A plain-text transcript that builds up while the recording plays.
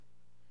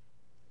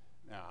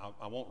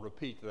I won't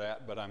repeat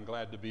that, but I'm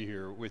glad to be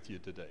here with you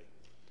today.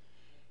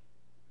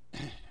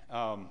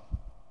 I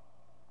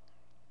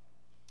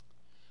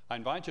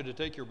invite you to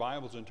take your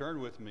Bibles and turn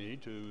with me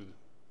to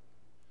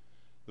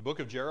the book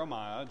of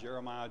Jeremiah,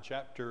 Jeremiah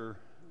chapter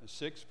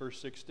 6,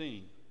 verse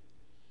 16.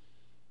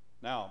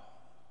 Now,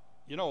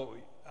 you know,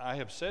 I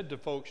have said to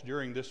folks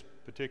during this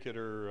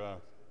particular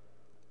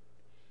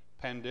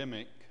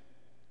pandemic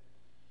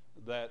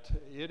that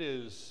it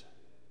is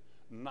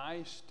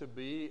nice to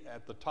be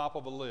at the top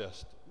of a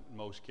list in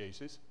most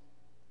cases.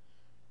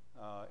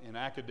 In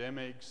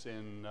academics,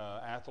 in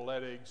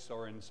athletics,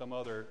 or in some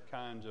other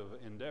kinds of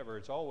endeavor,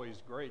 it's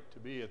always great to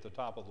be at the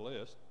top of the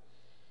list.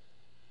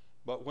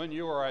 But when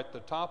you are at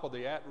the top of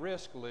the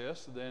at-risk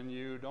list, then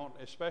you don't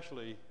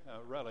especially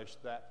relish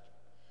that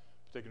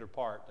particular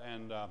part.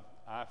 And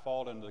I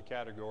fall into the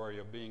category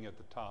of being at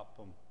the top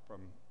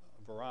from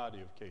a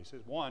variety of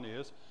cases. One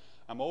is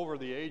I'm over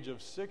the age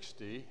of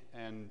 60,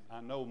 and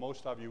I know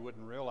most of you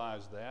wouldn't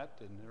realize that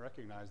and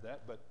recognize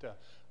that, but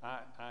I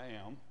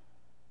am.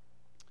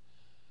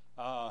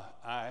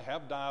 I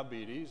have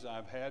diabetes.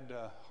 I've had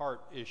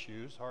heart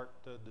issues, heart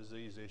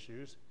disease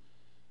issues,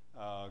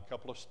 a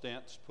couple of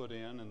stents put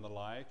in and the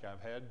like.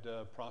 I've had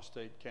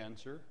prostate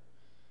cancer.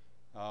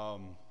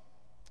 I'm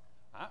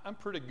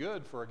pretty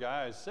good for a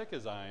guy as sick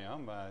as I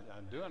am.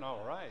 I'm doing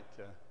all right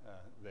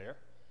there.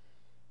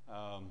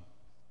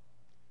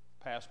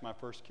 Passed my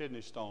first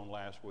kidney stone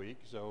last week,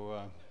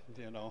 so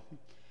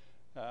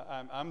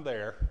I'm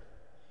there.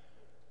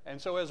 And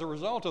so as a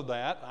result of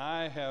that,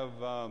 I have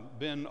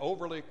been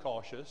overly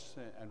cautious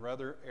and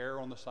rather err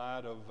on the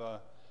side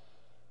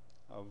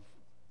of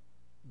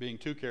being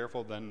too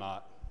careful than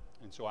not.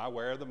 And so I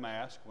wear the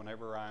mask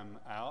whenever I'm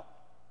out.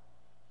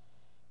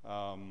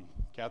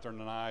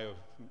 Catherine and I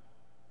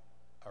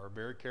are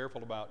very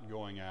careful about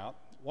going out.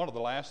 One of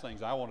the last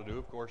things I want to do,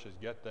 of course, is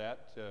get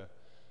that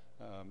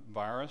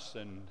virus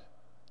and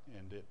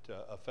it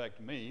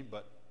affect me,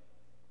 but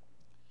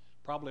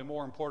probably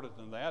more important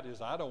than that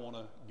is I don't want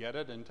to get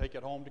it and take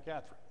it home to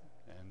Catherine,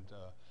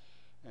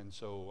 and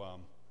so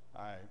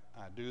I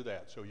do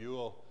that. So you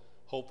will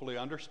hopefully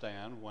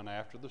understand when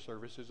after the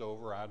service is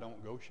over, I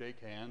don't go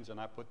shake hands and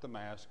I put the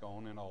mask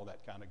on and all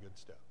that kind of good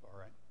stuff. All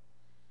right.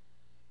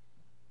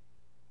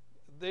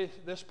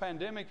 This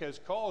pandemic has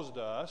caused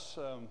us,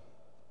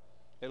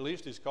 at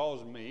least it's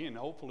caused me, and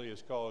hopefully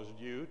it's caused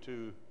you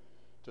to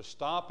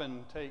stop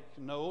and take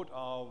note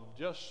of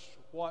just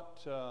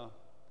what the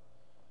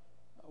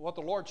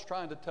Lord's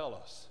trying to tell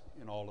us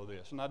in all of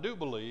this. And I do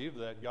believe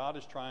that God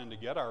is trying to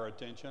get our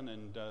attention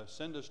and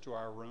send us to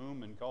our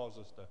room and cause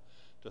us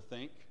to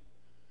think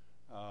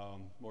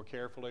more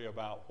carefully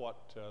about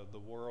what the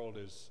world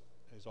is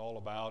all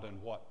about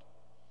and what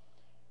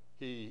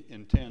He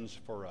intends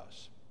for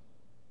us.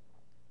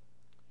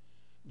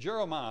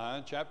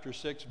 Jeremiah chapter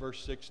 6,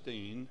 verse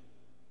 16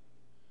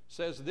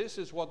 says, "This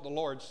is what the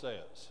Lord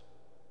says.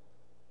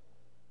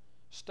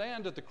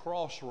 Stand at the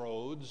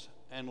crossroads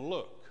and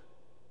look.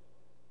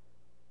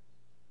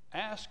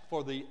 Ask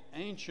for the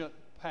ancient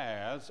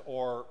paths,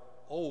 or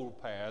old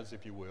paths,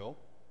 if you will.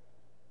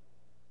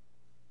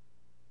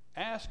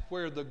 Ask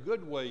where the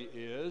good way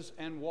is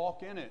and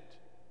walk in it,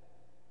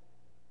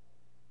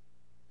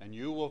 and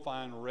you will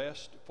find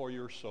rest for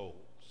your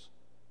souls.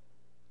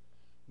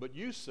 But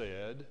you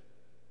said,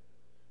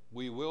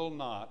 we will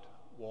not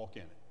walk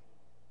in it."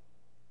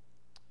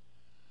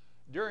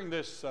 During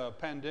this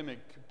pandemic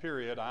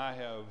period, I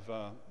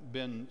have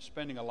been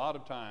spending a lot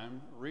of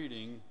time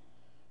reading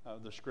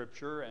the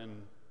Scripture,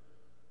 and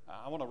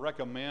I want to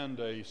recommend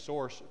a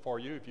source for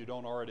you if you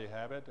don't already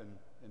have it and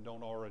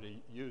don't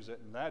already use it,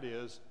 and that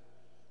is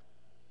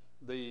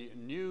the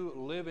New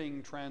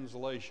Living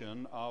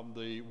Translation of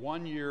the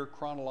One-Year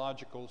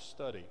Chronological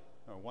Study,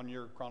 or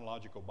One-Year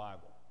Chronological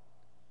Bible.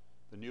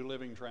 The New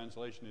Living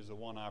Translation is the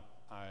one I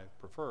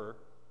prefer,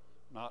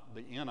 not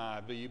the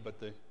NIV, but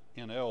the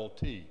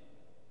NLT.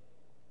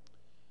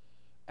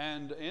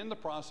 And in the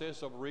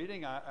process of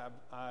reading, I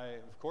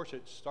of course,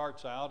 it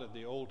starts out at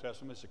the Old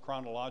Testament. It's a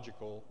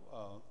chronological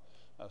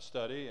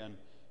study,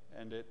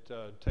 and it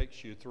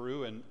takes you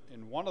through.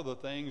 And one of the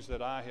things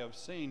that I have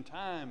seen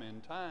time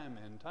and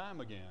time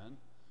again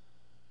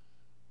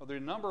are the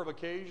number of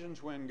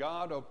occasions when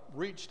God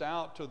reached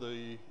out to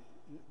the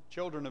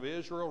children of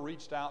Israel,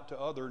 reached out to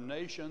other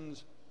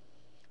nations,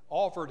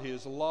 offered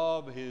His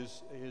love,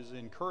 His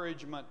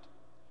encouragement,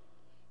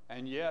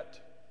 and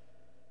yet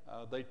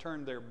they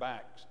turned their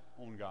backs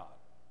on God.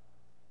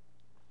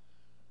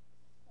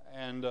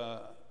 And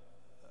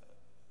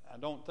I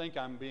don't think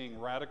I'm being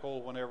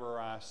radical whenever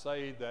I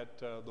say that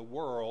the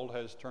world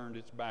has turned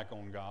its back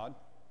on God.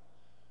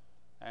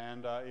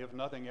 And if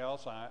nothing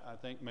else, I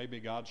think maybe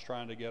God's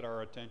trying to get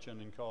our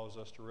attention and cause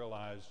us to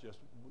realize just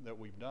that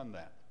we've done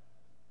that.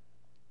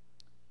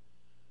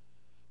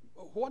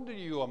 What do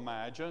you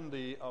imagine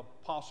the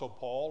Apostle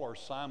Paul or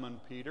Simon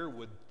Peter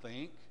would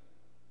think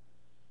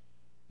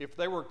if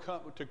they were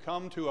to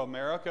come to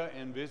America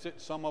and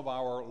visit some of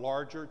our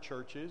larger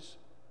churches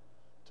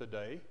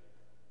today?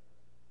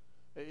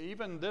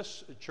 Even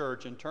this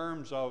church, in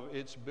terms of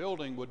its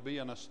building, would be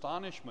an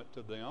astonishment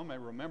to them.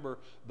 And remember,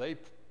 they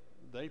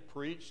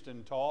preached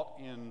and taught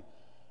in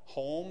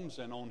homes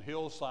and on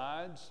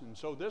hillsides, and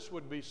so this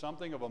would be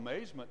something of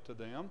amazement to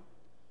them.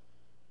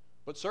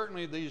 But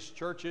certainly these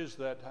churches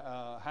that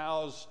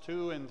house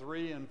 2 and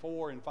 3 and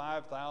 4 and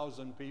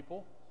 5,000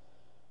 people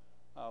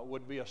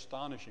would be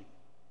astonishing.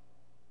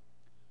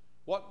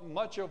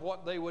 Much of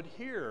what they would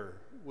hear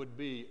would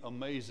be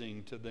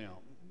amazing to them.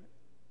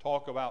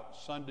 Talk about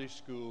Sunday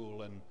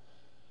school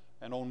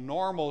and on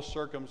normal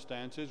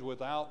circumstances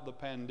without the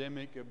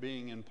pandemic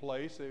being in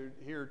place. They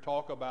hear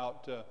talk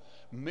about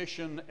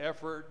mission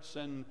efforts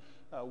and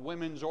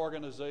women's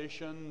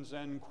organizations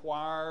and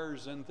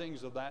choirs and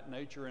things of that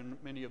nature in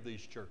many of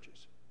these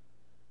churches.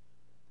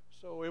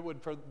 So it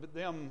would for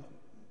them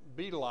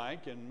be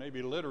like, and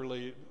maybe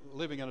literally,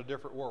 living in a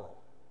different world.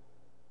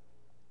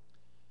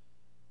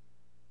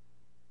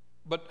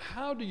 But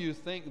how do you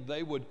think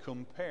they would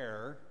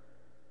compare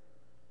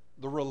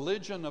the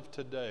religion of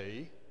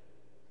today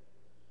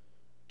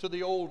to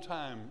the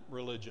old-time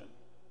religion,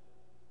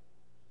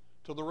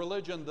 to the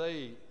religion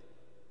they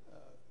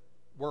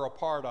were a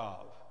part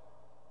of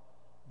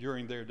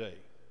during their day?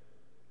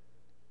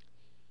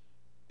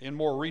 In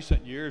more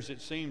recent years,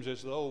 it seems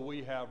as though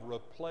we have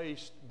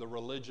replaced the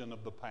religion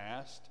of the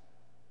past,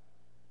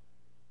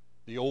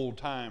 the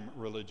old-time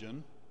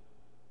religion,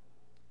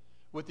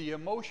 with the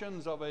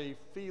emotions of a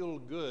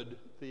feel-good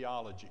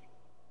theology.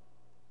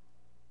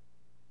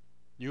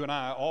 You and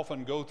I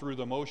often go through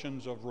the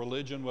motions of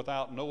religion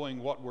without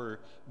knowing what we're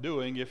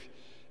doing.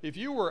 If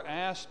you were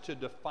asked to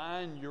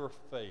define your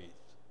faith,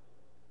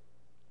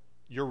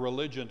 your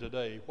religion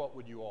today, what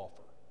would you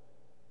offer?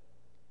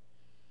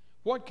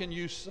 What can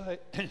you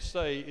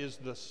say is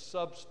the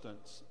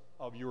substance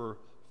of your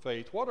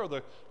faith? What are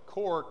the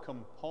core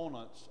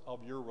components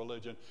of your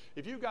religion?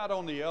 If you got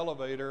on the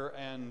elevator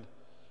and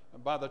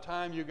by the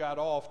time you got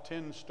off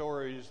 10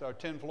 stories or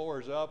 10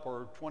 floors up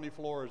or 20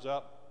 floors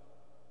up,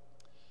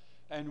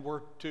 and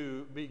were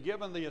to be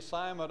given the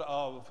assignment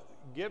of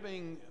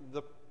giving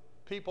the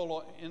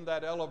people in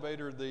that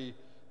elevator the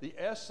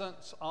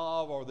essence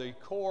of or the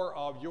core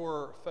of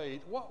your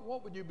faith,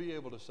 what would you be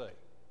able to say?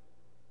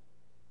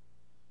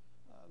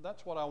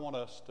 That's what I want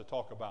us to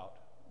talk about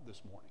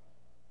this morning.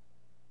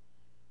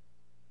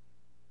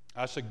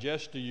 I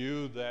suggest to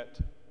you that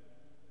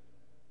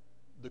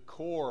the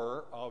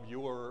core of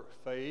your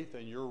faith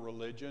and your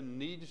religion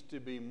needs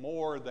to be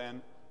more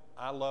than,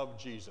 I love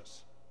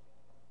Jesus.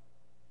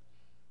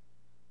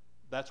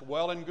 That's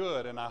well and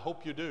good, and I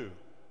hope you do.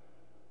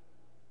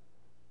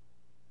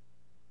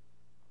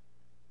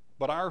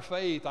 But our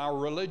faith, our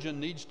religion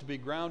needs to be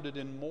grounded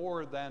in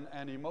more than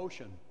an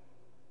emotion.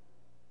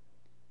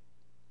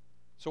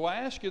 So I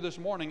ask you this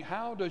morning,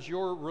 how does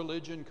your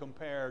religion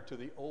compare to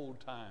the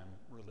old-time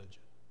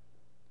religion?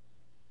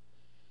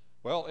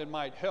 Well, it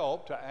might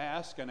help to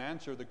ask and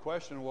answer the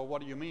question, well,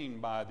 what do you mean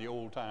by the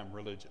old-time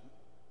religion?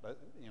 But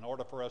in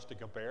order for us to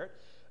compare it,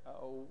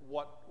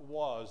 what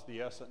was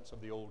the essence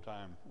of the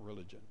old-time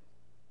religion?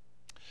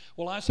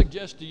 Well, I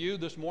suggest to you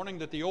this morning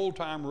that the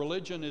old-time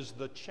religion is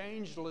the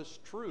changeless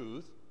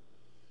truth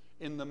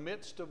in the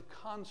midst of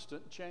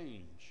constant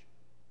change.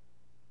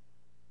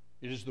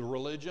 It is the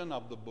religion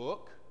of the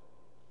book,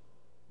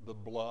 the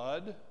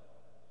blood,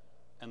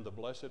 and the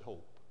blessed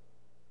hope.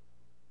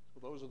 So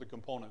those are the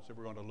components that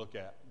we're going to look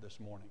at this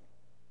morning.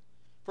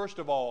 First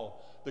of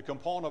all, the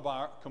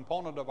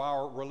component of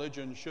our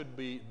religion should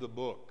be the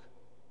book.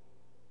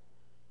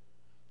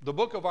 The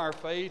book of our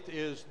faith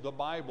is the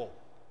Bible.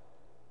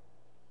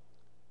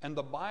 And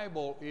the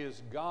Bible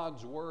is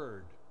God's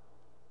Word.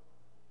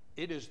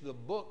 It is the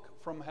book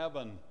from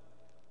heaven.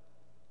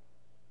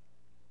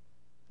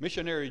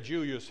 Missionary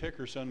Julius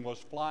Hickerson was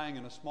flying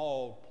in a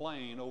small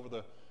plane over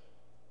the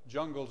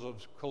jungles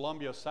of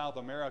Colombia, South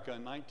America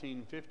in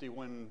 1950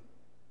 when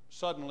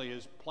suddenly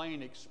his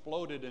plane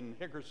exploded and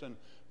Hickerson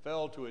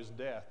fell to his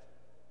death.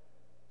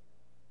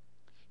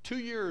 2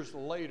 years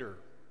later,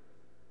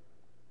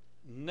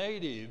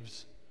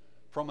 natives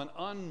from an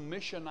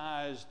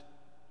unmissionized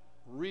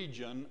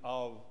region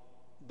of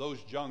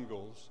those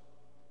jungles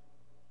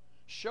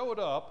showed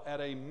up at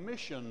a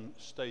mission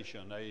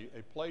station,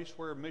 a place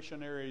where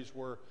missionaries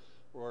were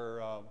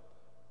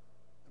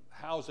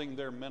housing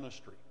their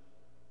ministry.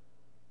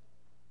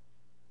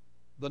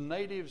 The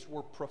natives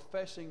were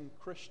professing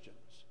Christians.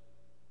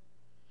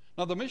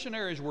 Now, the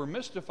missionaries were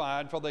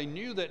mystified, for they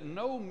knew that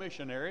no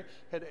missionary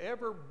had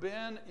ever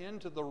been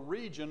into the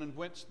region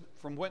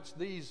from whence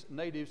these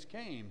natives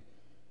came.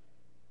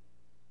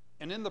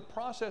 And in the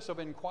process of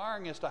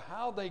inquiring as to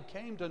how they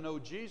came to know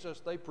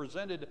Jesus, they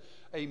presented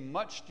a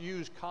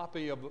much-used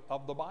copy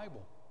of the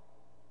Bible.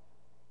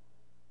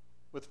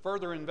 With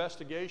further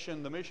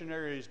investigation, the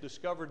missionaries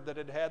discovered that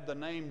it had the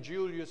name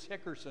Julius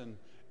Hickerson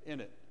in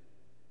it.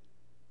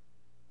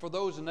 For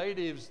those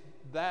natives,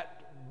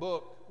 that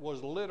book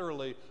was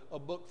literally a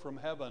book from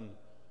heaven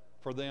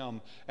for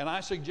them. And I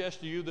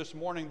suggest to you this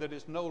morning that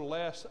it's no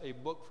less a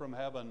book from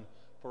heaven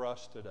for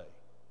us today.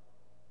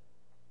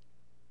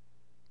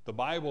 The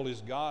Bible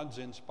is God's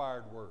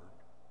inspired word.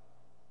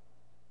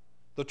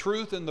 The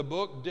truth in the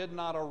book did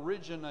not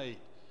originate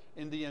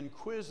in the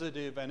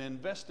inquisitive and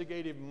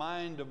investigative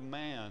mind of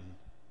man.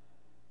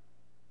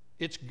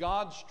 It's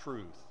God's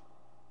truth,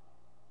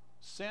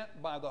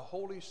 sent by the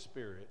Holy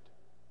Spirit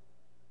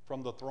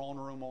from the throne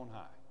room on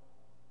high.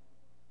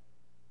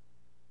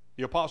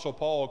 The Apostle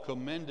Paul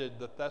commended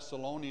the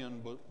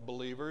Thessalonian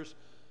believers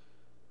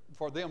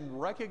for them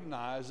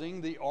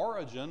recognizing the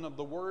origin of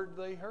the word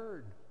they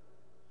heard.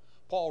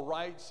 Paul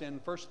writes in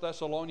 1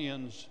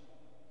 Thessalonians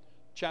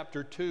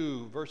chapter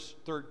 2, verse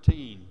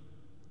 13,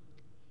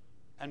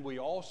 "And we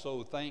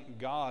also thank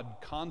God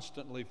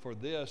constantly for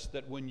this,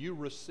 that when you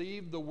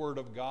received the word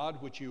of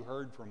God which you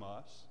heard from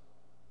us,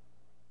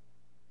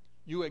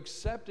 you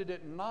accepted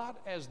it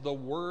not as the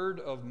word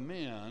of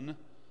men,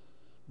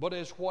 but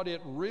as what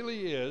it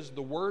really is,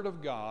 the word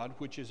of God,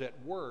 which is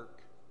at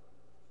work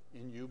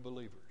in you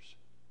believers."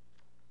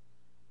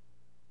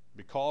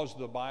 Because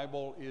the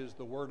Bible is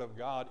the word of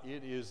God,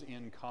 it is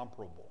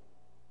incomparable.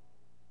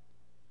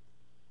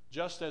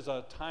 Just as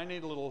a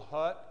tiny little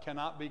hut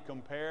cannot be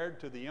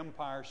compared to the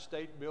Empire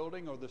State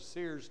Building or the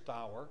Sears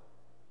Tower,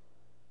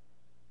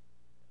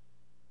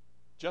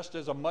 just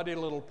as a muddy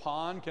little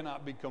pond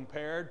cannot be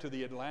compared to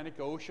the Atlantic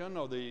Ocean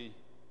or the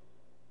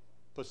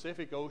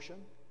Pacific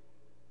Ocean,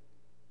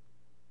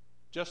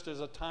 just as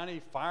a tiny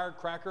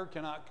firecracker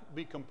cannot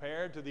be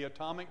compared to the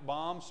atomic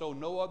bomb, so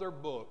no other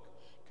book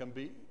can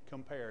be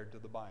compared to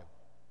the Bible.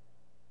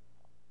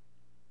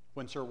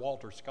 When Sir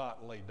Walter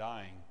Scott lay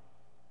dying,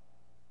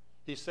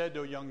 he said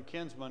to a young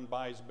kinsman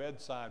by his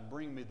bedside,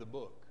 "Bring me the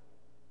book."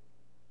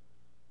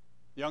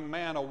 The young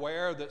man,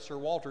 aware that Sir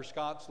Walter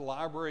Scott's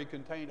library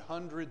contained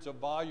hundreds of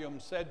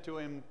volumes, said to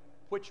him,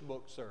 "Which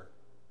book, sir?"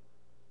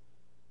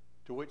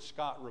 To which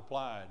Scott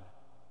replied,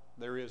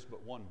 "There is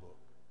but one book,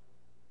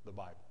 the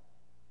Bible."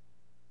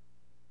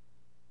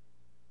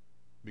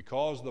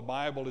 Because the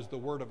Bible is the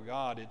Word of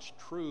God, its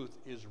truth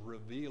is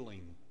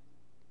revealing.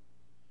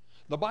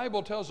 The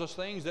Bible tells us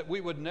things that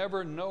we would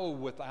never know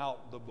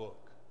without the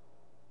book.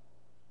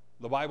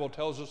 The Bible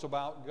tells us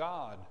about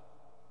God,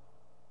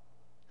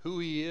 who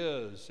He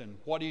is and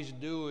what He's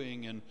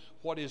doing and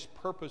what His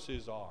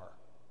purposes are.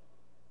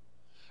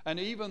 And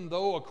even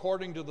though,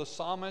 according to the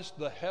psalmist,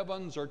 the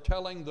heavens are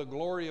telling the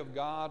glory of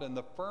God and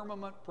the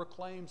firmament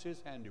proclaims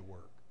His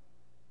handiwork,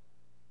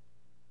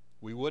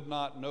 we would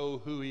not know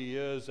who He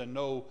is and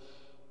know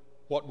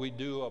what we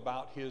do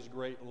about His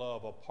great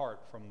love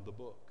apart from the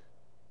book.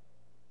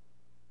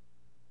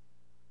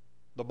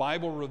 The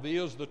Bible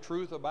reveals the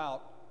truth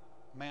about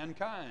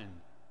mankind.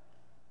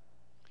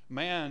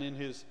 Man, in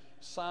his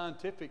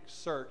scientific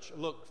search,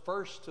 looked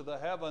first to the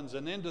heavens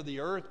and into the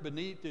earth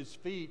beneath his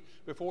feet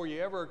before he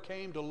ever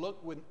came to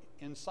look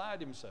inside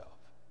himself.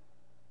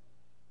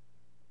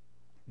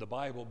 The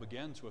Bible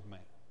begins with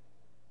man.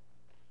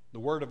 The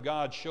Word of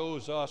God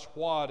shows us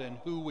what and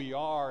who we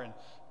are and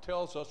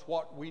tells us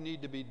what we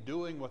need to be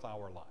doing with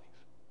our life.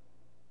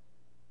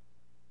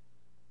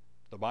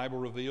 The Bible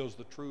reveals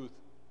the truth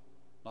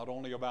not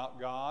only about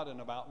God and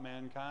about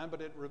mankind,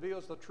 but it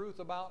reveals the truth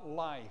about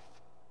life.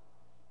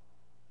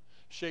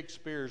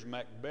 Shakespeare's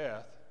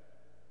Macbeth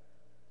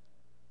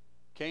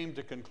came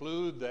to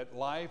conclude that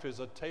life is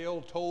a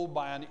tale told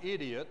by an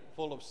idiot,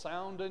 full of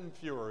sound and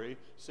fury,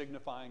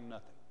 signifying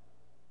nothing.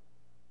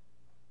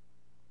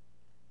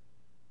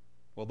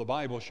 Well, the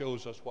Bible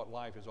shows us what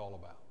life is all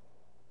about.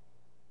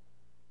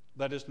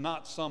 That is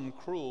not some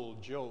cruel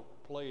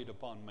joke played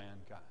upon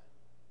mankind.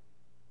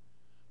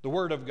 The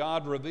Word of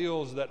God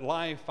reveals that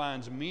life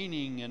finds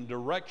meaning and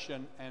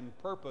direction and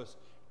purpose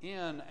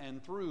in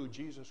and through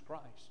Jesus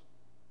Christ.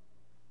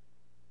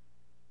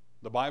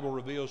 The Bible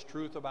reveals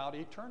truth about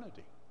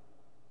eternity.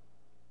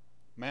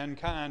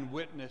 Mankind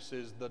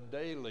witnesses the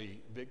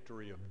daily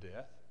victory of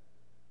death.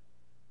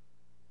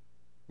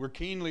 We're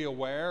keenly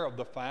aware of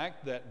the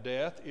fact that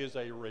death is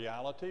a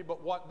reality,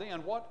 but what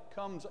then? What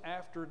comes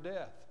after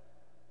death?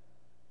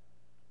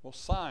 Well,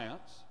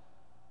 science,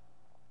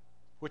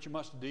 which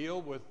must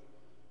deal with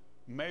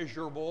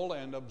measurable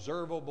and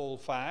observable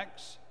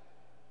facts,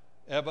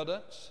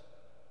 evidence,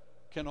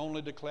 can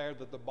only declare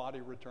that the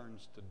body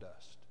returns to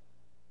dust.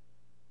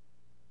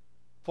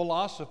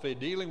 Philosophy,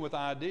 dealing with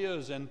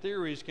ideas and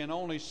theories, can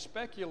only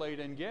speculate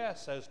and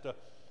guess as to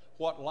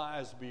what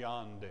lies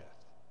beyond death.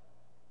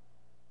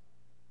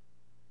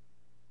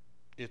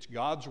 It's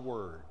God's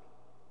Word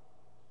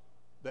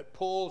that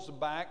pulls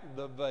back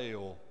the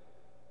veil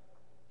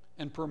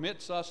and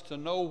permits us to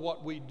know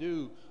what we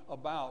do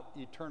about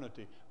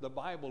eternity. The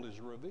Bible is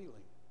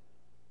revealing.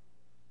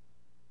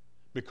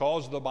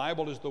 Because the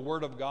Bible is the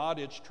Word of God,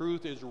 its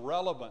truth is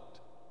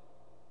relevant.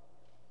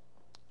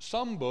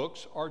 Some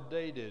books are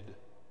dated.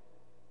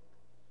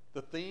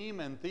 The theme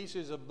and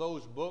thesis of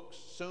those books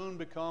soon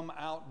become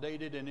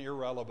outdated and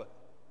irrelevant.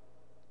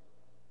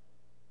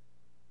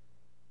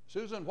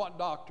 Susan, what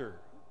doctor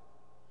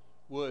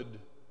would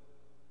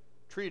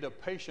treat a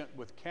patient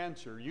with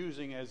cancer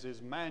using as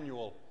his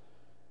manual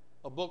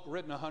a book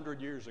written 100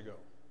 years ago?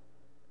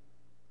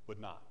 Would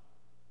not.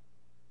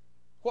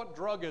 What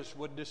druggist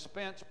would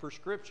dispense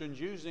prescriptions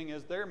using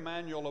as their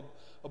manual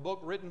a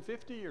book written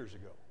 50 years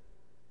ago?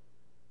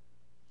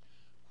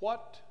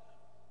 What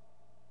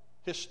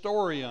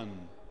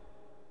historian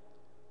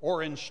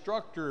or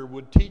instructor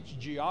would teach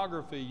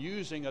geography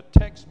using a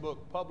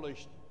textbook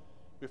published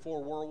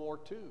before World War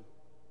II?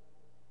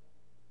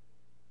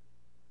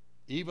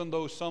 Even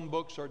though some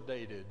books are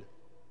dated,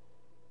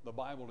 the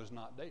Bible is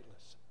not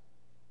dateless.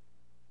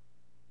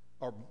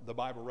 Or the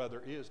Bible,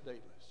 rather, is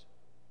dateless.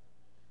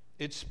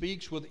 It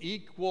speaks with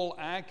equal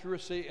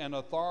accuracy and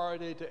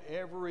authority to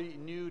every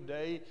new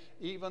day,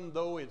 even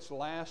though its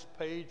last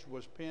page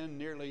was penned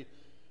nearly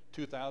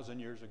 2,000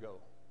 years ago.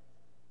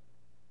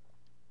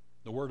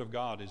 The Word of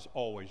God is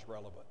always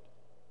relevant.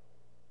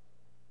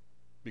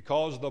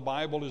 Because the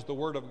Bible is the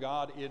Word of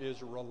God, it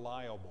is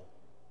reliable.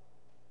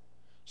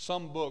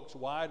 Some books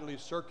widely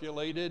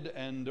circulated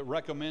and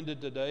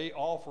recommended today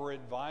offer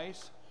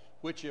advice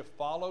which, if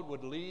followed,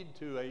 would lead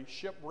to a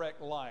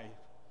shipwrecked life.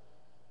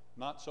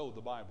 Not so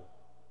the Bible.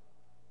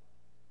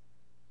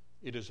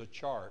 It is a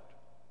chart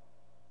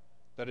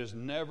that has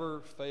never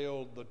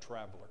failed the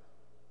traveler.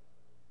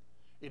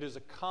 It is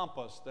a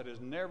compass that has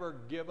never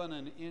given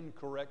an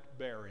incorrect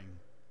bearing.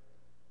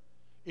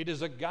 It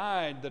is a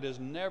guide that has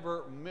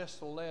never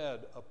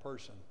misled a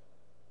person.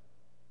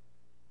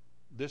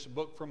 This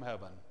book from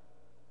heaven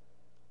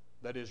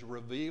that is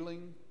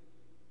revealing,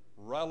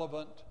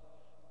 relevant,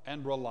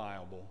 and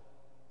reliable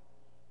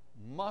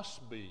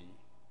must be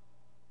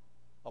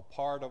a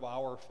part of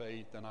our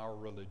faith and our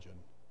religion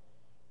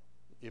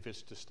if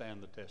it's to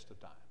stand the test of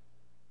time.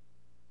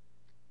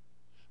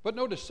 But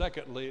notice,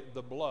 secondly,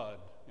 the blood,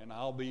 and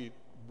I'll be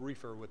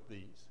briefer with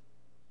these.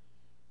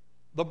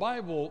 The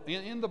Bible,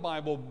 in the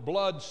Bible,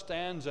 blood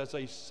stands as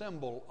a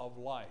symbol of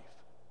life.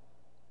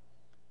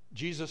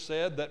 Jesus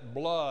said that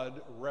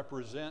blood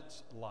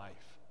represents life.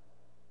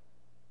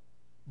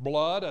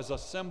 Blood, as a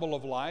symbol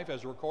of life,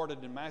 as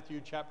recorded in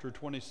Matthew chapter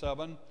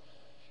 27,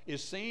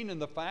 is seen in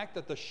the fact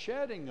that the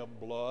shedding of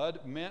blood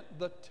meant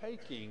the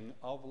taking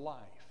of life.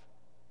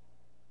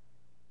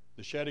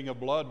 The shedding of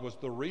blood was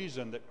the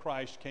reason that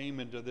Christ came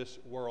into this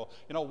world.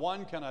 You know,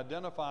 one can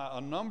identify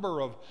a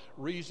number of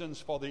reasons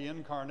for the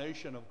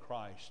incarnation of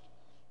Christ.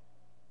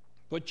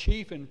 But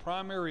chief and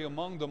primary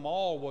among them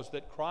all was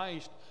that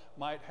Christ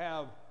might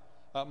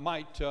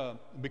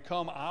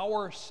become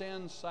our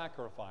sin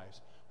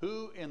sacrifice,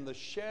 who in the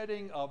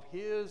shedding of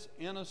his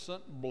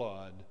innocent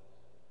blood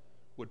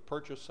would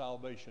purchase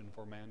salvation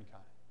for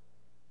mankind.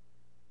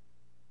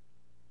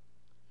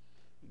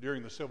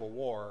 During the Civil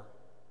War,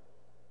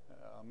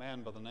 a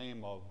man by the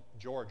name of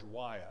George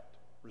Wyatt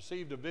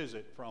received a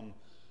visit from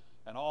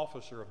an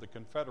officer of the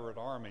Confederate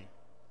Army.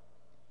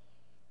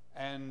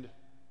 And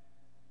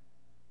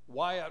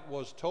Wyatt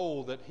was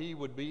told that he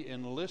would be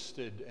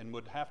enlisted and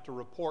would have to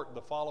report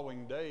the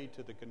following day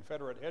to the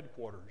Confederate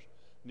headquarters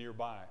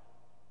nearby.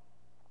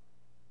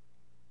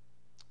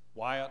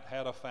 Wyatt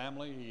had a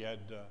family. He had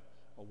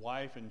a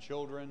wife and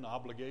children,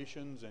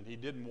 obligations, and he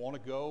didn't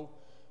want to go,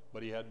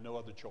 but he had no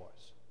other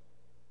choice.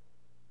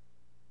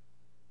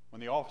 When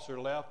the officer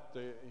left,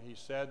 he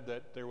said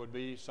that there would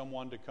be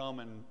someone to come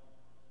and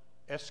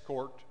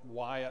escort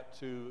Wyatt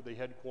to the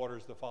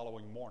headquarters the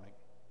following morning.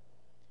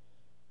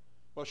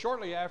 Well,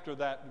 shortly after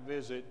that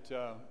visit,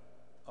 a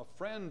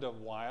friend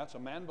of Wyatt's, a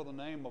man by the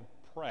name of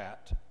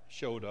Pratt,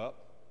 showed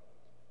up.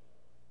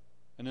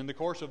 And in the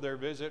course of their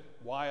visit,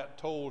 Wyatt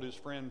told his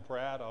friend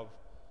Pratt of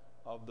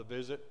the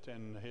visit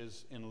and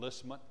his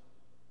enlistment.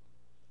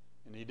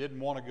 And he didn't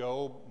want to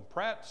go.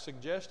 Pratt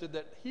suggested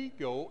that he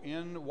go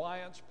in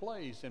Wyatt's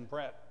place.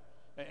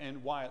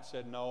 And Wyatt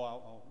said, no,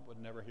 I would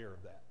never hear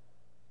of that.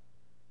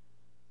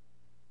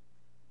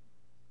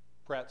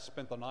 Pratt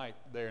spent the night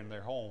there in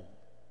their home.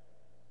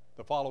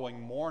 The following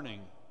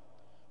morning,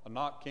 a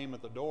knock came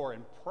at the door,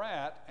 and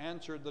Pratt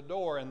answered the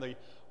door. And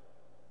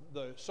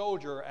the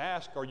soldier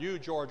asked, "Are you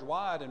George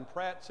Wyatt?" And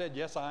Pratt said,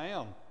 "Yes, I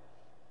am."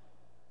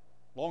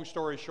 Long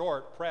story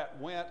short, Pratt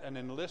went and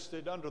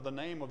enlisted under the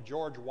name of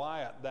George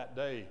Wyatt that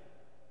day.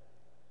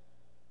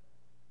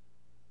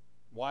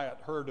 Wyatt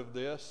heard of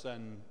this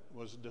and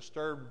was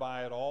disturbed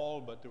by it all,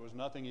 but there was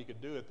nothing he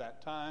could do at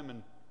that time,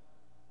 and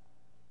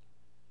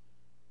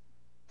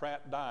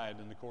Pratt died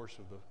in the course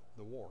of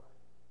the war.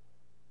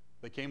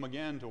 They came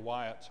again to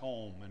Wyatt's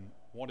home and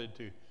wanted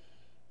to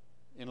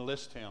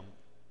enlist him.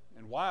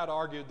 And Wyatt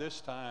argued this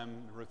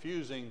time,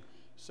 refusing,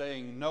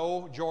 saying,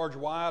 "No, George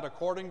Wyatt,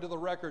 according to the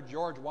record,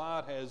 George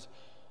Wyatt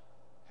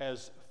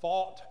has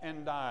fought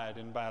and died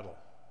in battle."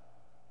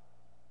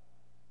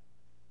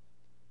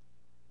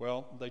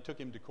 Well, they took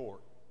him to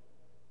court.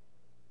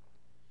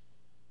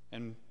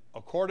 And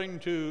according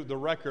to the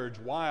records,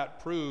 Wyatt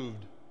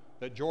proved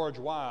that George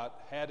Wyatt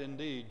had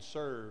indeed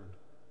served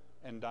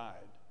and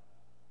died.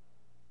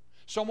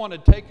 Someone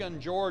had taken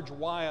George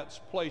Wyatt's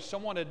place.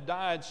 Someone had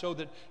died so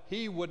that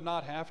he would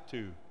not have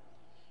to.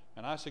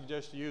 And I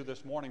suggest to you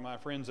this morning, my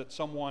friends, that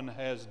someone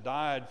has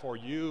died for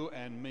you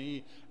and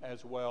me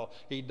as well.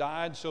 He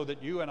died so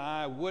that you and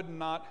I would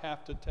not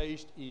have to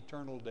taste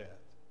eternal death.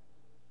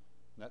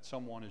 And that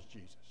someone is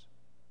Jesus.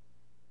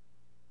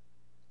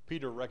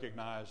 Peter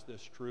recognized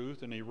this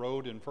truth, and he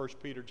wrote in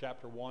 1 Peter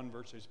chapter 1,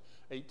 verses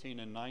 18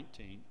 and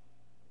 19,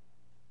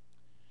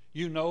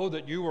 "You know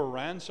that you were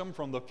ransomed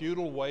from the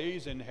futile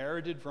ways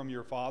inherited from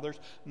your fathers,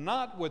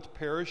 not with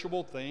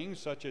perishable things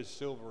such as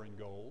silver and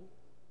gold,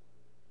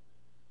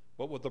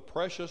 but with the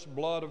precious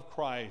blood of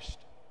Christ,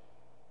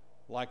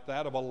 like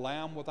that of a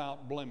lamb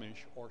without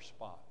blemish or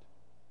spot."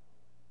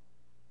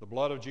 The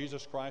blood of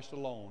Jesus Christ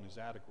alone is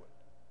adequate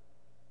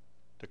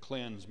to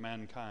cleanse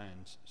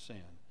mankind's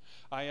sin.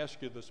 I ask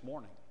you this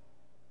morning,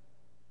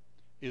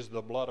 is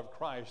the blood of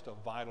Christ a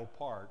vital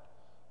part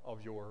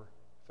of your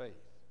faith?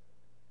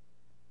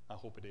 I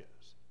hope it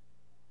is.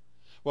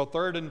 Well,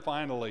 third and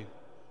finally,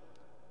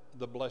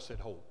 the blessed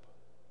hope.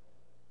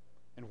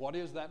 And what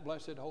is that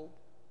blessed hope?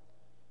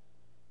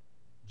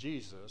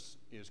 Jesus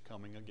is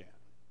coming again.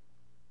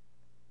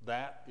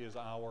 That is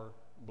our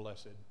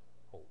blessed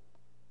hope.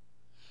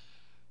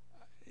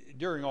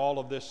 During all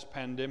of this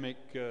pandemic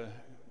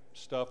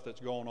stuff that's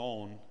going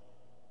on,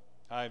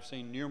 I've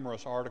seen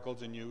numerous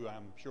articles, and you,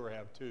 I'm sure,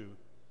 have too,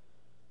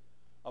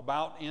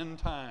 about end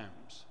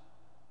times.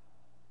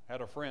 I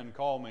had a friend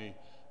call me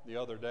the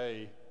other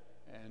day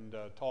and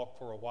talk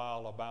for a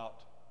while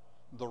about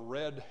the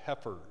red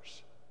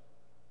heifers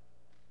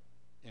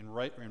in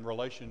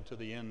relation to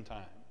the end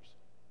times.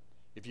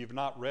 If you've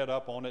not read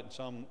up on it, and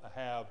some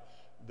have,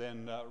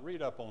 then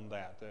read up on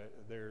that.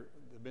 There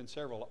have been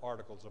several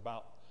articles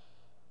about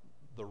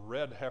the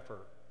red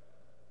heifer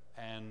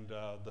and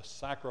the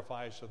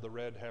sacrifice of the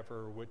red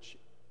heifer, which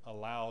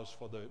allows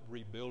for the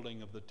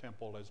rebuilding of the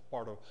temple as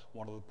part of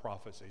one of the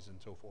prophecies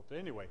and so forth.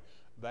 Anyway,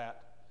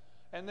 that.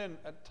 And then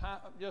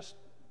just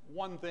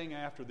one thing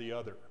after the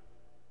other.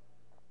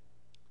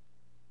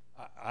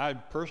 I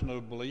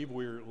personally believe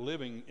we're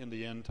living in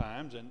the end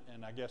times,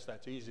 and I guess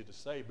that's easy to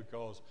say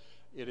because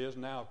it is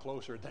now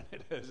closer than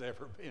it has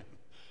ever been.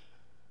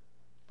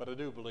 But I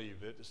do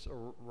believe that it's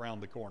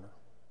around the corner.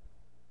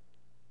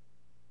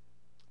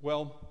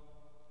 Well,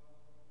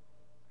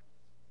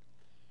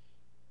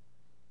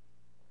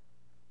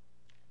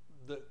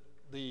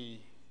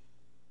 the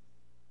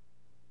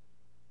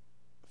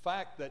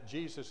fact that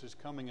Jesus is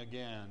coming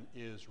again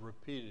is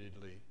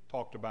repeatedly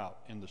talked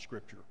about in the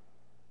Scripture.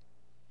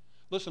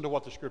 Listen to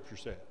what the Scripture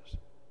says.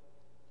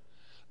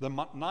 The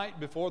night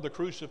before the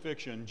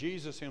crucifixion,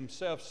 Jesus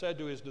himself said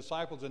to his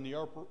disciples in the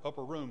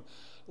upper room,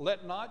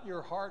 "Let not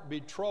your heart be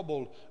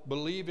troubled.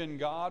 Believe in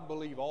God,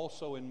 believe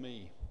also in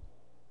me.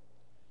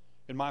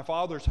 In my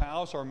Father's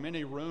house are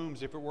many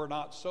rooms. If it were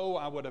not so,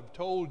 I would have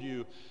told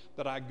you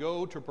that I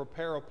go to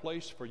prepare a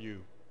place for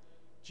you."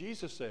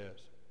 Jesus says,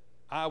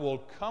 "I will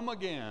come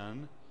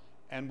again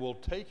and will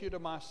take you to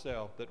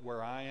myself, that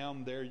where I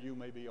am, there you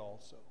may be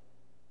also."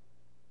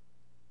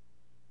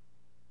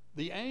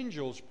 The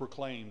angels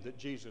proclaimed that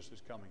Jesus is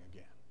coming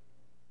again.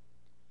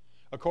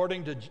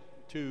 According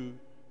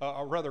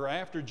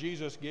after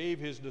Jesus gave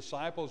his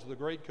disciples the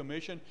Great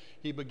Commission,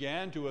 he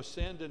began to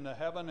ascend into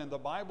heaven, and the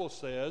Bible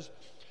says,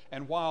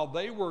 and while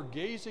they were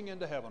gazing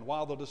into heaven,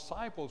 while the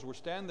disciples were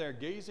standing there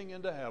gazing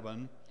into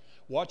heaven,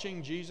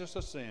 watching Jesus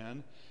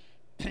ascend,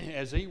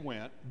 as he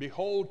went,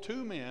 behold,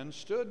 two men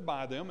stood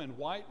by them in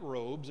white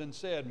robes and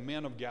said,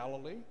 "Men of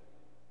Galilee,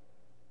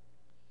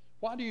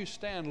 why do you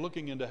stand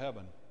looking into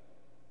heaven?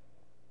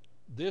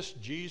 This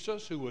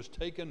Jesus who was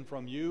taken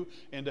from you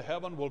into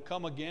heaven will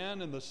come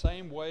again in the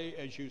same way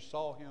as you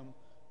saw him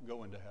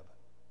go into heaven."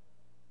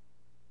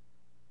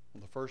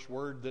 The first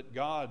word that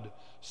God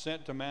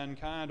sent to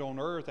mankind on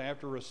earth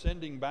after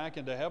ascending back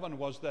into heaven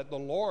was that the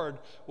Lord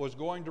was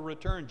going to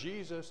return.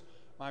 Jesus,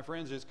 my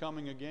friends, is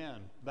coming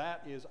again.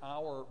 That is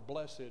our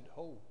blessed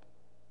hope,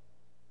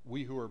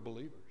 we who are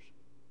believers.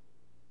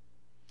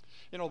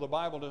 You know, the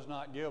Bible does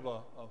not give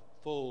a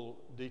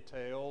full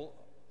detail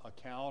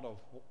account of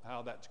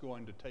how that's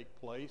going to take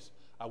place.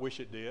 I wish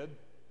it did,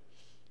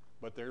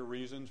 but there are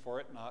reasons for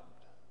it not.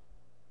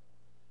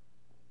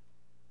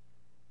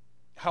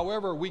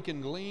 However, we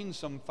can glean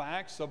some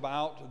facts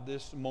about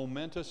this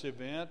momentous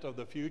event of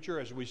the future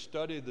as we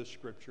study the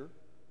Scripture.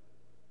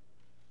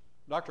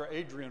 Dr.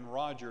 Adrian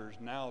Rogers,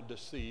 now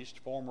deceased,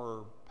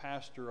 former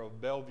pastor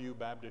of Bellevue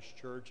Baptist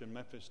Church in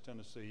Memphis,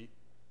 Tennessee.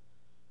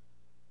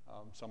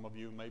 Some of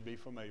you may be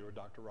familiar with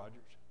Dr.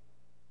 Rogers.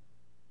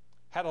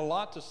 Had a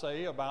lot to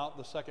say about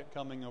the second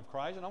coming of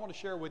Christ, and I want to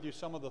share with you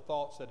some of the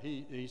thoughts that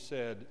he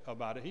said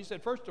about it. He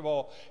said, first of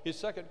all, his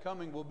second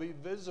coming will be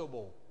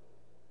visible.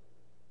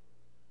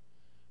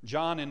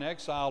 John, in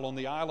exile on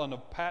the island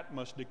of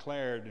Patmos,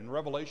 declared in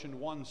Revelation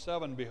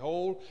 1:7,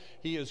 "Behold,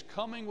 he is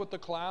coming with the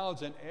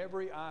clouds, and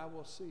every eye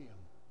will see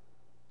him."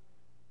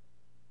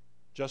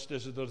 Just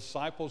as the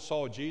disciples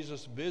saw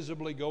Jesus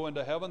visibly go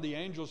into heaven, the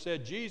angel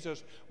said,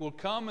 "Jesus will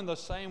come in the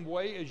same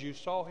way as you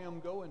saw him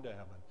go into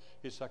heaven."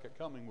 His second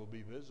coming will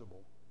be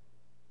visible.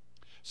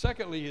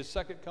 Secondly, his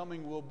second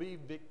coming will be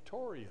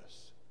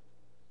victorious.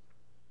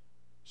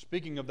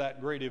 Speaking of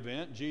that great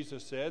event,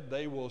 Jesus said,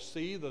 "They will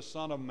see the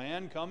Son of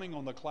Man coming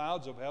on the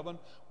clouds of heaven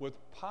with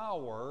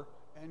power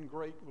and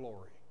great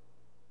glory."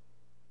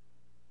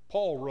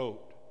 Paul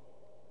wrote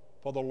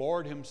For the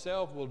Lord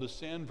himself will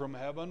descend from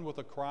heaven with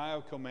a cry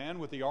of command,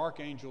 with the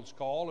archangel's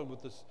call, and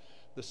with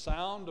the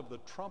sound of the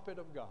trumpet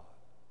of God.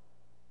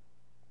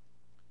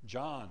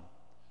 John,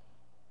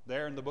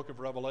 there in the book of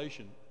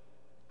Revelation,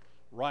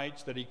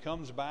 writes that he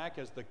comes back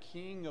as the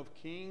King of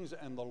kings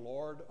and the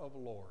Lord of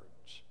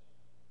lords.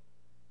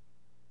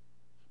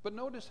 But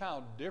notice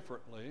how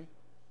differently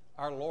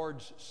our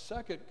Lord's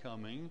second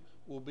coming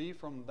will be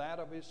from that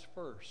of his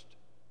first.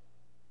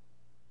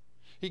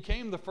 He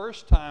came the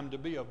first time to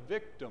be a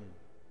victim.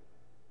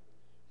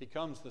 He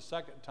comes the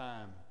second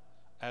time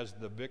as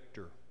the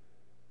victor.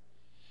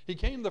 He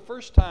came the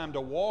first time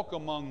to walk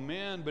among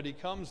men, but he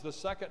comes the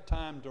second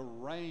time to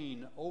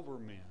reign over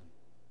men.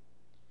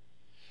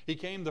 He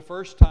came the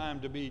first time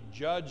to be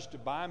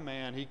judged by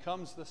man. He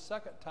comes the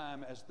second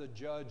time as the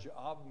judge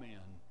of men.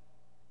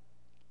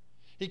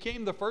 He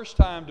came the first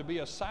time to be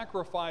a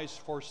sacrifice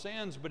for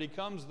sins, but he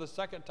comes the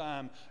second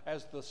time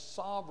as the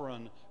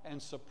sovereign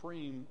and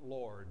supreme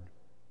Lord.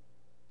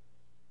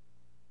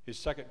 His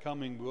second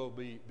coming will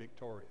be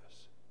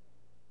victorious.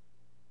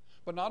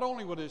 But not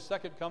only will his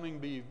second coming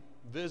be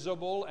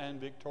visible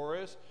and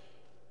victorious,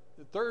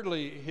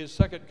 thirdly, his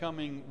second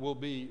coming will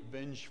be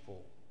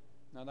vengeful.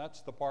 Now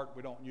that's the part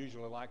we don't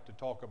usually like to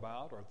talk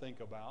about or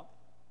think about,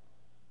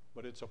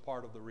 but it's a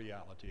part of the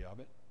reality of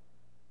it.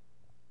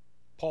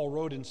 Paul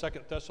wrote in 2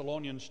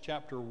 Thessalonians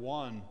chapter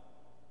 1,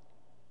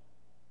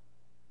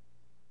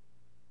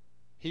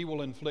 he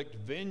will inflict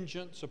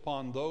vengeance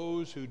upon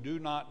those who do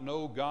not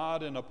know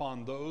God and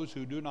upon those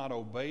who do not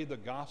obey the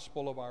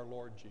gospel of our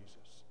Lord Jesus.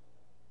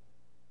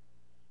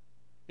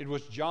 It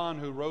was John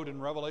who wrote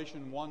in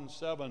Revelation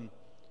 1:7,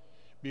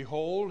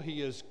 behold,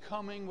 he is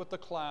coming with the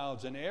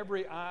clouds, and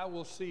every eye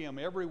will see him,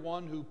 every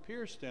one who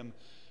pierced him,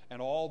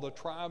 and all the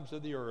tribes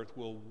of the earth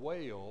will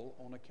wail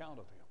on account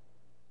of him.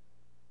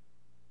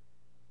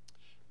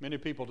 Many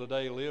people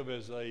today live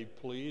as they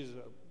please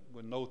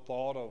with no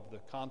thought of the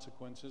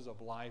consequences of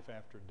life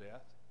after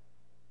death.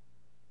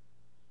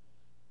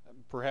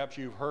 Perhaps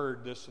you've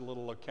heard this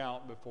little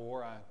account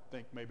before. I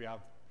think maybe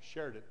I've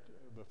shared it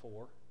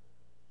before.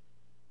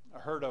 I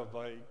heard of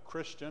a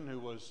Christian who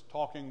was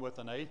talking with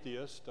an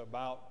atheist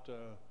about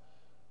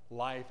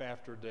life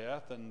after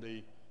death, and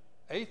the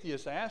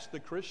atheist asked the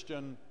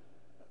Christian,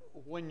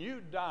 when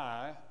you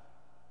die,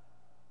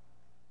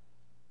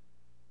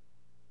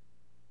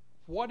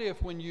 what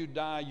if when you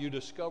die you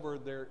discover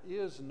there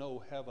is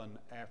no heaven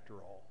after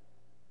all?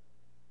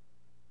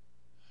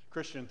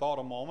 Christian thought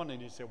a moment and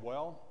he said,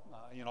 well,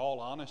 in all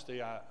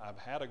honesty, I've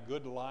had a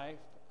good life.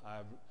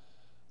 I've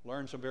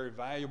learned some very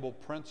valuable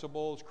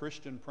principles,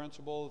 Christian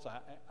principles.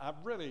 I've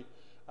really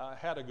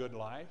had a good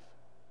life.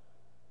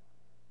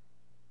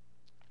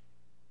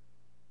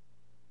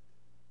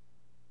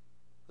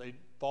 They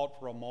thought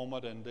for a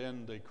moment, and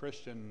then the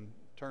Christian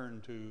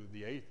turned to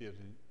the atheist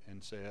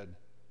and said,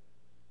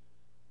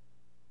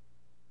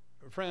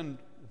 friend,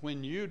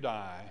 when you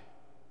die,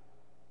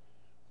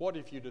 what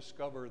if you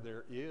discover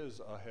there is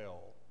a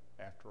hell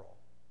after all?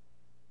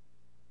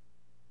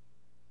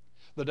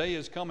 The day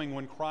is coming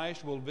when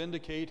Christ will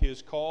vindicate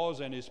his cause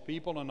and his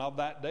people, and of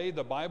that day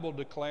the Bible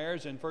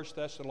declares in 1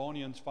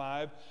 Thessalonians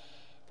 5,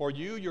 for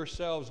you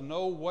yourselves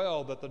know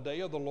well that the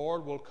day of the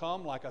Lord will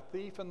come like a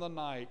thief in the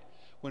night,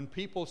 when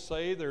people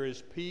say there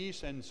is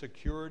peace and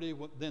security,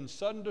 then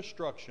sudden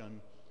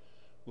destruction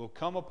will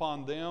come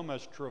upon them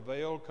as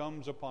travail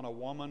comes upon a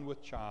woman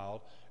with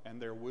child,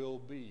 and there will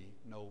be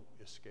no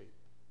escape.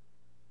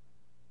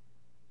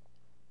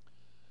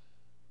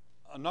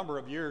 A number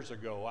of years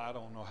ago, I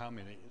don't know how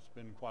many, it's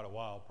been quite a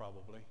while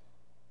probably,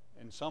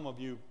 and some of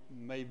you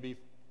may be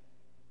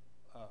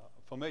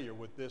familiar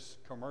with this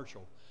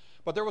commercial,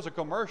 but there was a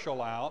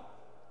commercial out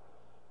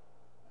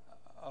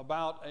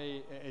about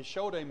it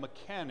showed a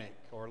mechanic,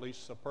 or at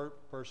least a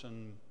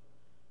person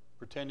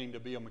pretending to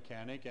be a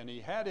mechanic, and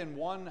he had in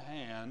one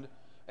hand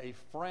a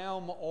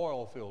Fram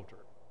oil filter.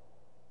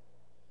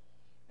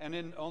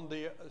 And on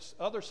the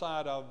other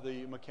side of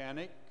the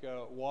mechanic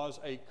was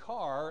a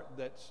car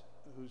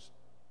whose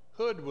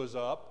hood was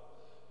up,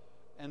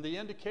 and the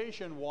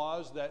indication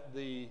was that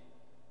the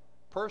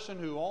person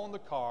who owned the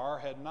car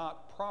had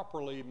not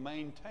properly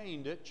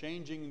maintained it,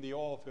 changing the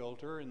oil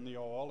filter and the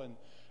oil, and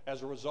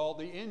as a result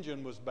the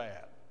engine was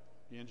bad.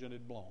 The engine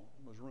had blown,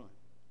 was ruined.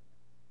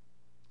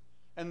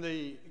 And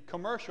the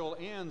commercial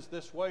ends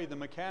this way. The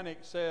mechanic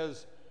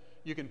says,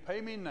 you can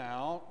pay me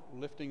now,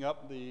 lifting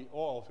up the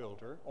oil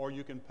filter, or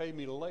you can pay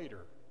me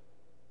later,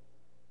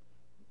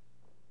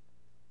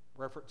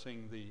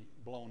 referencing the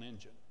blown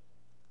engine.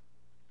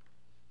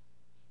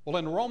 Well,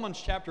 in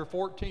Romans chapter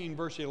 14,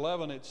 verse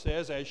 11, it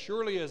says, as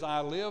surely as I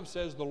live,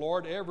 says the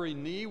Lord, every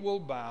knee will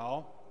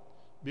bow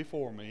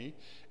before me,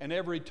 and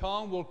every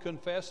tongue will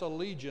confess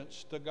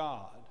allegiance to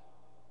God.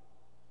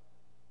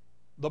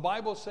 The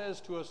Bible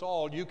says to us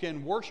all, you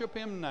can worship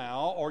him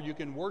now or you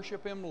can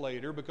worship him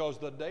later, because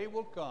the day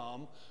will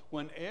come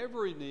when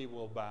every knee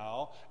will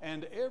bow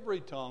and every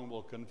tongue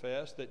will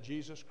confess that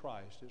Jesus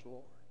Christ is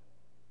Lord.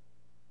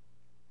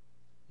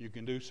 You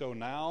can do so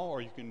now,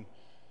 or you can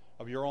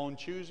of your own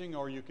choosing,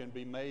 or you can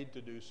be made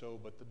to do so,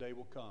 but the day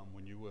will come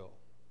when you will.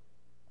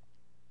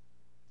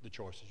 The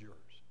choice is yours.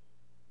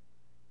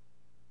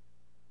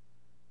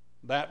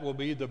 That will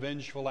be the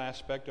vengeful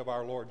aspect of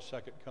our Lord's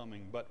second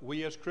coming. But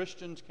we as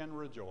Christians can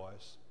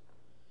rejoice.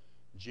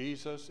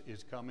 Jesus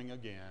is coming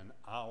again,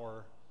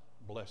 our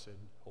blessed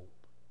hope.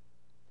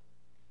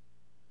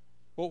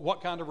 Well,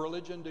 what kind of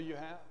religion do you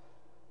have?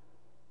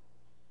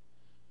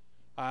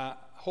 I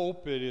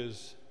hope it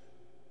is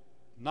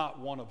not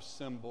one of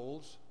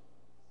symbols,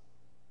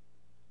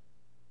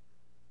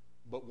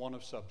 but one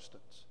of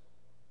substance.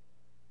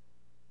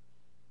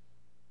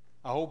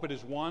 I hope it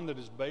is one that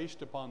is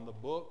based upon the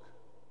book,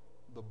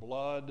 the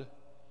blood,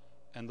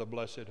 and the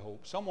blessed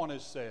hope. Someone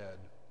has said,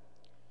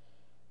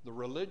 the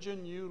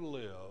religion you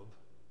live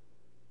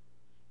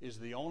is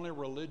the only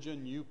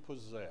religion you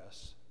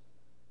possess,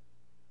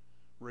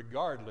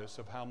 regardless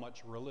of how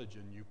much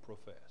religion you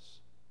profess.